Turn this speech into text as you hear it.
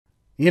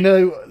You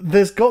know,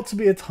 there's got to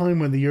be a time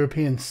when the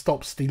Europeans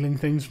stopped stealing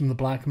things from the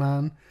black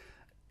man.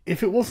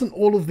 If it wasn't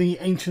all of the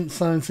ancient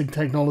science and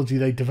technology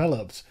they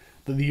developed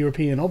that the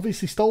European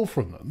obviously stole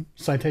from them,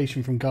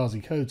 citation from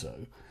Ghazi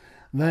Kodzo,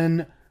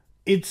 then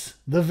it's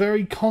the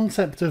very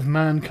concept of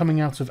man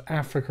coming out of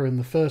Africa in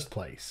the first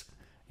place.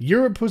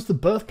 Europe was the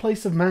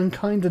birthplace of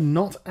mankind and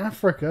not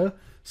Africa,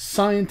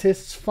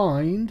 scientists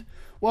find.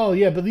 Well,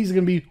 yeah, but these are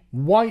going to be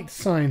white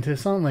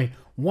scientists, aren't they?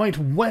 White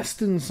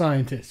Western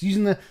scientists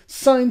using the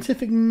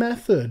scientific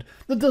method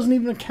that doesn't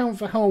even account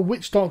for how a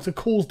witch doctor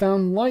calls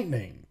down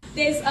lightning.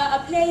 There's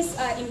a place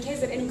in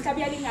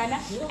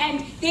KZN,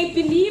 and they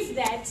believe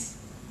that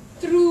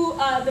through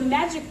the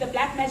magic, the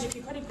black magic,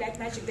 we call it black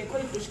magic, they call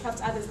it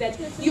witchcraft, others, that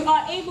you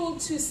are able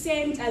to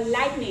send a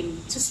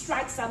lightning to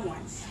strike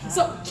someone.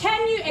 So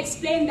can you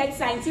explain that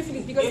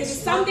scientifically? Because it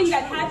is something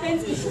that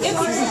happens.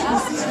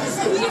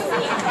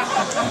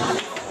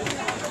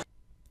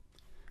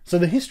 So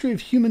the history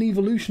of human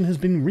evolution has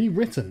been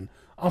rewritten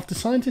after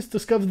scientists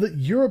discovered that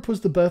Europe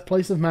was the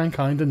birthplace of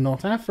mankind and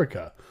not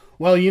Africa.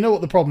 Well, you know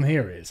what the problem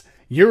here is.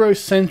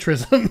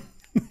 Eurocentrism.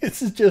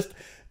 This is just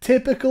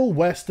typical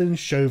Western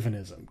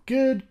chauvinism.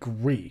 Good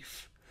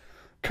grief.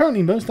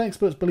 Currently, most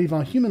experts believe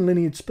our human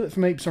lineage split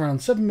from apes around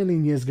 7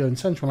 million years ago in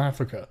Central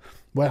Africa,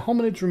 where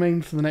hominids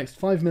remained for the next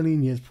 5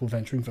 million years before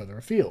venturing further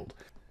afield.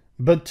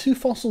 But 2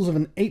 fossils of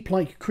an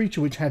ape-like creature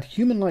which had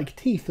human-like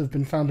teeth have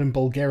been found in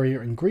Bulgaria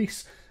and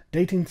Greece,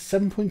 dating to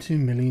 7.2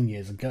 million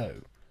years ago.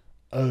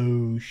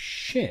 Oh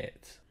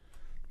shit.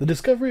 The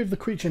discovery of the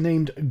creature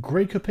named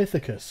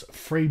Gracopithecus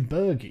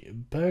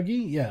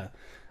freybergi,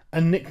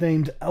 and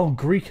nicknamed El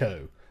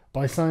Greco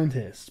by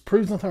scientists,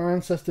 proves that our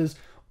ancestors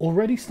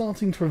already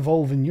starting to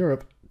evolve in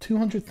Europe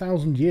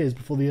 200,000 years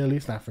before the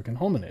earliest African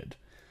hominid.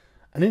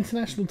 An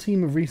international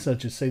team of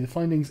researchers say the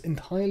findings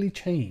entirely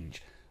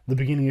change the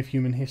beginning of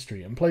human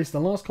history and place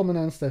the last common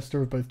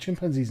ancestor of both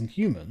chimpanzees and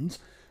humans,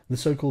 the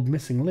so-called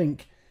missing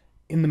link,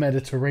 in the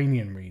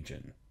Mediterranean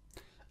region.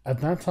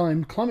 At that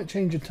time, climate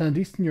change had turned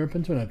Eastern Europe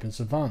into an open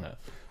savanna,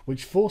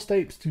 which forced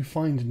apes to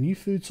find new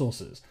food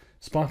sources,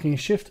 sparking a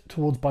shift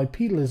towards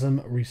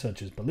bipedalism,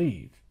 researchers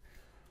believe.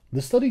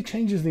 The study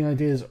changes the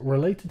ideas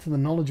related to the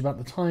knowledge about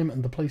the time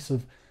and the place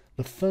of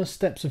the first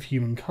steps of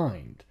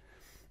humankind.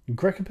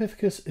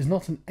 Gracopithecus is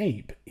not an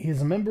ape, he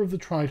is a member of the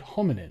tribe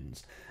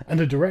hominins, and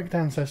a direct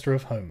ancestor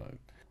of Homo.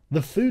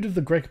 The food of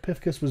the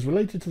Gracopithecus was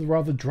related to the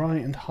rather dry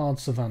and hard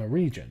savanna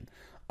region,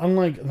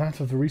 unlike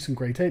that of the recent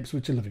great apes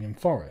which are living in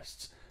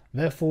forests.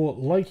 Therefore,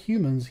 like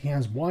humans, he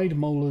has wide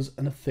molars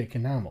and a thick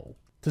enamel.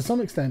 To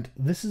some extent,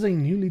 this is a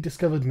newly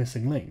discovered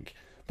missing link,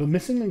 but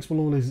missing links will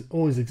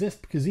always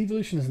exist because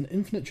evolution is an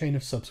infinite chain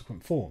of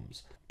subsequent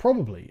forms.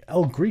 Probably,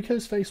 El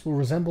Greco's face will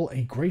resemble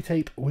a great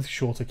ape with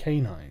shorter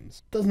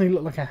canines. Doesn't he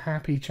look like a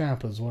happy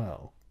chap as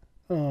well?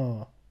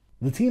 Oh.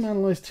 The team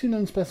analysed 2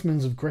 known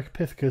specimens of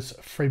Gracopithecus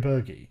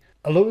freybergi,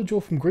 a lower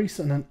jaw from Greece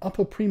and an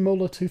upper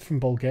premolar tooth from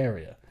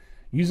Bulgaria.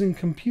 Using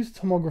computer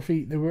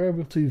tomography, they were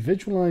able to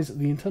visualise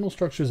the internal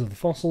structures of the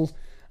fossils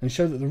and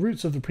show that the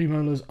roots of the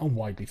premolars are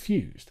widely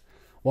fused.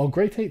 While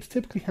great apes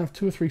typically have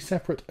 2 or 3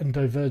 separate and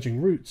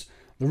diverging roots,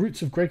 the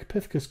roots of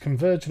Gracopithecus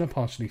converge and are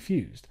partially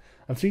fused,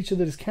 a feature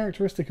that is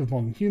characteristic of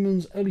modern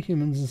humans, early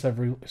humans,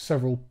 and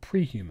several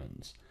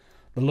pre-humans.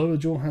 The lower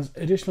jaw has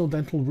additional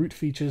dental root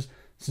features,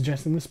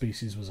 suggesting the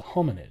species was a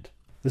hominid.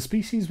 The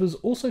species was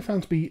also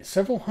found to be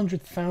several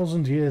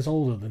 100,000 years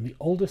older than the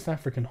oldest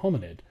African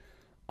hominid,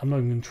 I'm not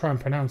even going to try and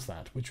pronounce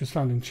that, which was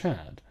found in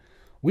Chad.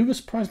 We were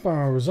surprised by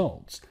our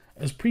results,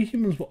 as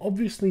prehumans were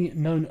obviously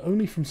known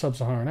only from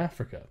sub-Saharan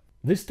Africa.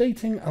 This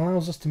dating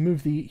allows us to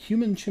move the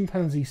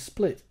human-chimpanzee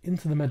split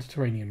into the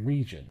Mediterranean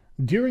region.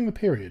 During the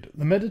period,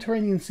 the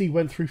Mediterranean Sea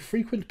went through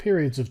frequent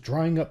periods of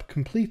drying up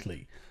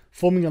completely,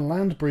 forming a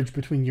land bridge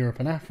between Europe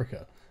and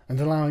Africa, and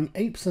allowing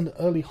apes and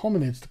early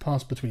hominids to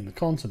pass between the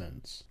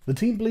continents. The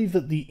team believe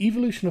that the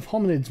evolution of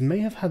hominids may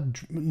have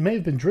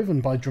been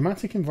driven by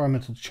dramatic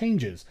environmental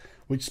changes,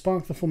 which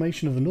sparked the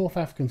formation of the North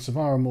African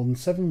Sahara more than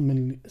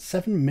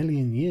 7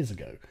 million years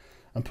ago,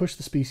 and pushed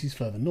the species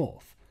further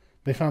north.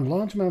 They found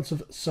large amounts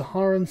of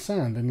Saharan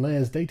sand in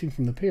layers dating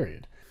from the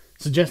period,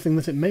 suggesting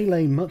that it may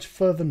lay much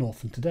further north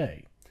than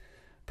today.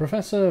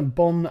 Professor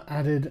Bon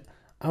added,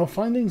 "Our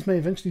findings may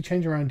eventually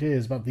change our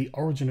ideas about the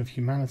origin of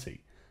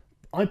humanity.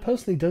 I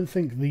personally don't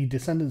think the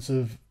descendants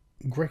of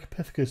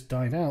Gracopithecus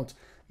died out.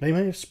 They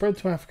may have spread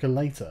to Africa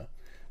later.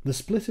 The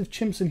split of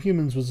chimps and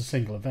humans was a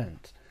single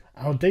event.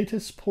 Our data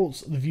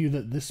supports the view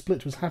that this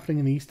split was happening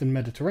in the Eastern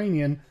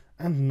Mediterranean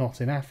and not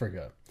in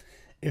Africa.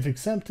 If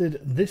accepted,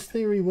 this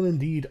theory will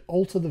indeed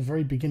alter the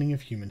very beginning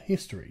of human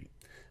history.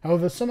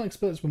 However, some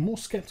experts were more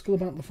sceptical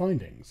about the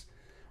findings.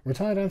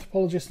 Retired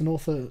anthropologist and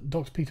author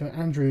Dr. Peter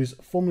Andrews,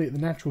 formerly at the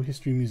Natural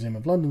History Museum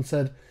of London,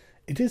 said,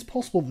 "It is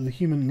possible that the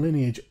human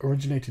lineage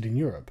originated in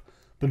Europe,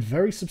 but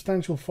very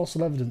substantial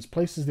fossil evidence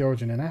places the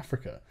origin in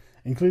Africa,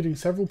 including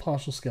several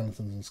partial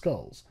skeletons and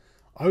skulls.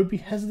 I would be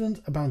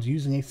hesitant about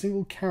using a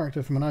single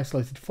character from an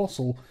isolated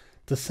fossil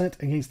to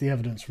set against the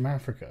evidence from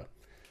Africa.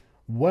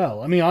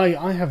 Well, I mean,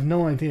 I have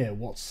no idea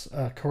what's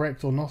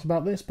correct or not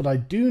about this, but I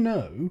do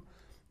know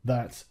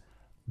that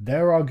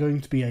there are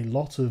going to be a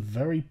lot of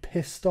very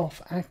pissed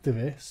off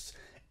activists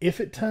if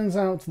it turns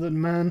out that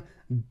man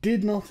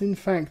did not in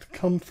fact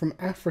come from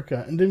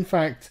Africa and in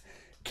fact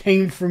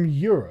came from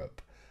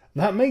Europe.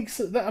 That makes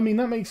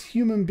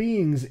human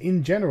beings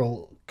in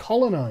general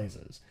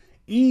colonizers,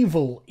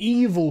 evil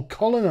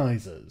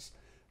colonizers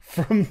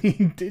from the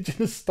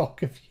indigenous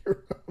stock of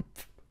Europe.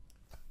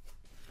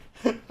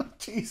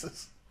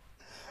 Jesus.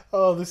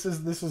 Oh, this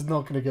is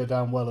not going to go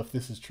down well if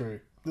this is true.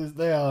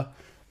 They're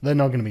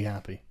not going to be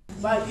happy.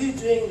 By you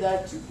doing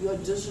that, you're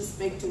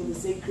disrespecting the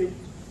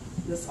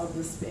sacredness of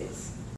the space.